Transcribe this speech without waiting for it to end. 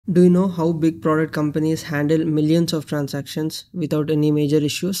Do you know how big product companies handle millions of transactions without any major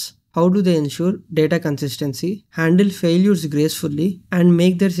issues? How do they ensure data consistency, handle failures gracefully, and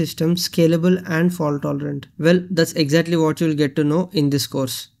make their systems scalable and fault tolerant? Well, that's exactly what you'll get to know in this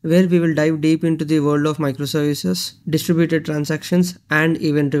course, where we will dive deep into the world of microservices, distributed transactions, and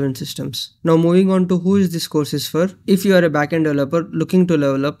event-driven systems. Now, moving on to who is this course is for. If you are a backend developer looking to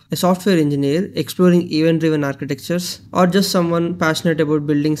level up, a software engineer exploring event-driven architectures, or just someone passionate about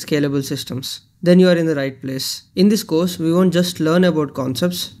building scalable systems, then you are in the right place. In this course, we won't just learn about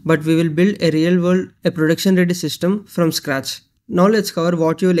concepts, but we will build a a production ready system from scratch. Now let's cover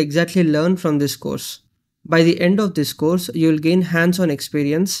what you will exactly learn from this course. By the end of this course, you will gain hands-on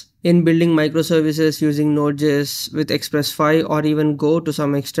experience in building microservices using Node.js with Express 5 or even Go to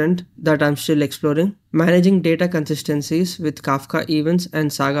some extent that I'm still exploring, managing data consistencies with Kafka events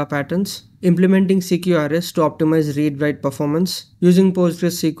and Saga patterns, implementing CQRS to optimize read-write performance, using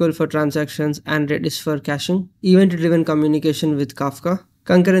PostgreSQL for transactions and Redis for caching, event-driven communication with Kafka,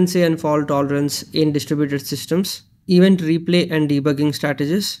 concurrency and fault tolerance in distributed systems, event replay and debugging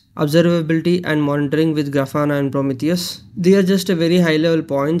strategies, observability and monitoring with Grafana and Prometheus. These are just a very high level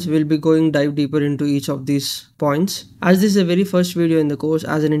points. We'll be going dive deeper into each of these points. As this is a very first video in the course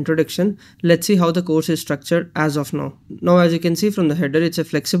as an introduction, let's see how the course is structured as of now. Now as you can see from the header, it's a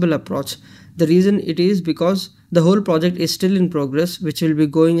flexible approach. The reason it is because the whole project is still in progress, which will be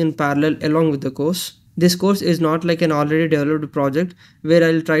going in parallel along with the course. This course is not like an already developed project where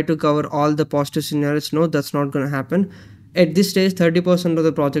I'll try to cover all the positive scenarios. No, that's not going to happen. At this stage, 30% of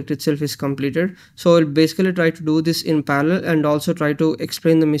the project itself is completed. So I'll basically try to do this in parallel and also try to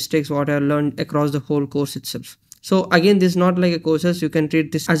explain the mistakes what I learned across the whole course itself. So again, this is not like a courses. You can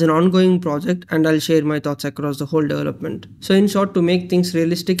treat this as an ongoing project and I'll share my thoughts across the whole development. So in short, to make things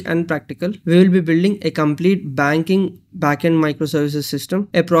realistic and practical, we will be building a complete banking backend microservices system,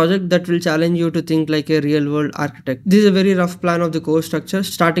 a project that will challenge you to think like a real world architect. This is a very rough plan of the course structure,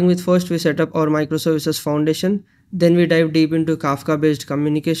 starting with first we set up our microservices foundation. Then we dive deep into Kafka based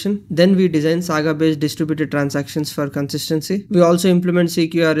communication. Then we design Saga based distributed transactions for consistency. We also implement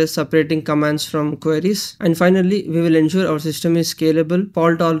CQRS separating commands from queries. And finally, we will ensure our system is scalable,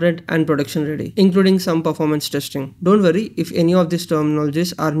 fault tolerant and production ready, including some performance testing. Don't worry if any of these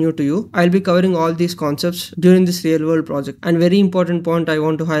terminologies are new to you. I'll be covering all these concepts during this real world project. And very important point I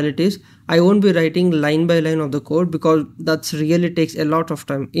want to highlight is I won't be writing line by line of the code because that's really takes a lot of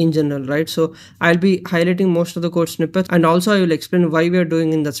time in general, right? So I'll be highlighting most of the code snippets and also I will explain why we are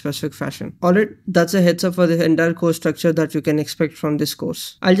doing in that specific fashion. Alright, that's a heads up for the entire course structure that you can expect from this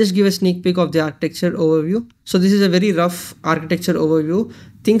course. I'll just give a sneak peek of the architecture overview. So this is a very rough architecture overview.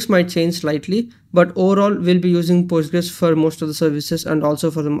 Things might change slightly, but overall we'll be using Postgres for most of the services and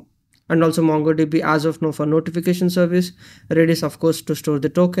also MongoDB as of now for notification service, Redis of course to store the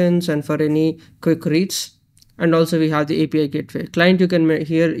tokens and for any quick reads. And also we have the API gateway. Client you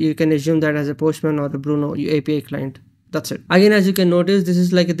can assume that as a Postman or a Bruno API client. That's it. Again, as you can notice, this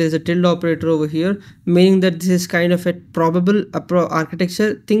is like there's a tilde operator over here, meaning that this is kind of a probable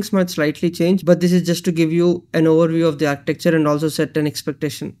architecture. Things might slightly change, but this is just to give you an overview of the architecture and also set an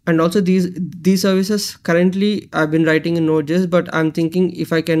expectation. And also these services currently I've been writing in Node.js, but I'm thinking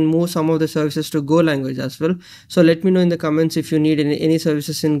if I can move some of the services to Go language as well. So let me know in the comments if you need any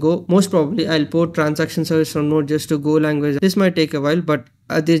services in Go. Most probably I'll port transaction service from Node.js to Go language. This might take a while, but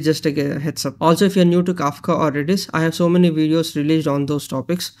this is just a heads up. Also, if you're new to Kafka or Redis, I have so many videos released on those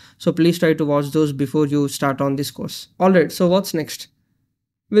topics. So please try to watch those before you start on this course. Alright, so what's next?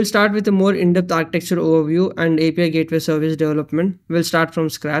 We'll start with a more in-depth architecture overview and API gateway service development. We'll start from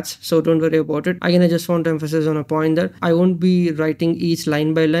scratch, so don't worry about it. Again, I just want to emphasize on a point that I won't be writing each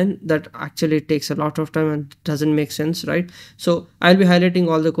line by line. That actually takes a lot of time and doesn't make sense, right? So I'll be highlighting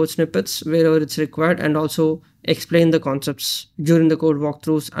all the code snippets wherever it's required and also explain the concepts during the code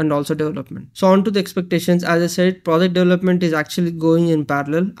walkthroughs and also development. So on to the expectations. As I said, project development is actually going in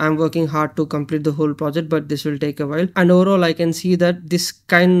parallel. I'm working hard to complete the whole project, but this will take a while. And overall, I can see that this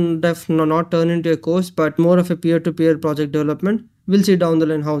kind of not turn into a course, but more of a peer-to-peer project development. We'll see down the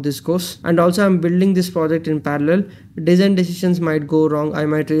line how this goes. And also I'm building this project in parallel. Design decisions might go wrong, I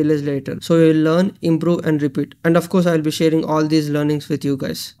might realize later. So you'll learn, improve and repeat. And of course I'll be sharing all these learnings with you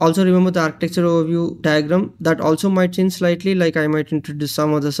guys. Also remember the architecture overview diagram that also might change slightly, like I might introduce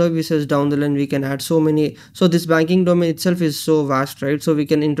some other services down the line. We can add so many. So this banking domain itself is so vast, right? So we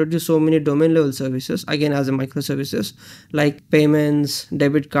can introduce so many domain level services again as a microservices like payments,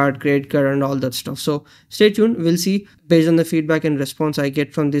 debit card, credit card and all that stuff. So stay tuned. We'll see based on the feedback and response I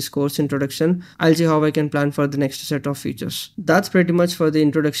get from this course introduction. I'll see how I can plan for the next set of features. That's pretty much for the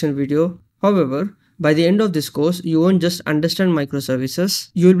introduction video. However, By the end of this course, you won't just understand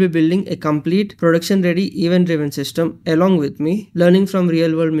microservices, you will be building a complete production-ready event-driven system along with me, learning from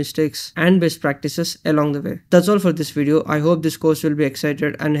real-world mistakes and best practices along the way. That's all for this video. I hope this course will be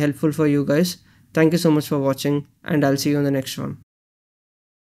excited and helpful for you guys. Thank you so much for watching, and I'll see you in the next one.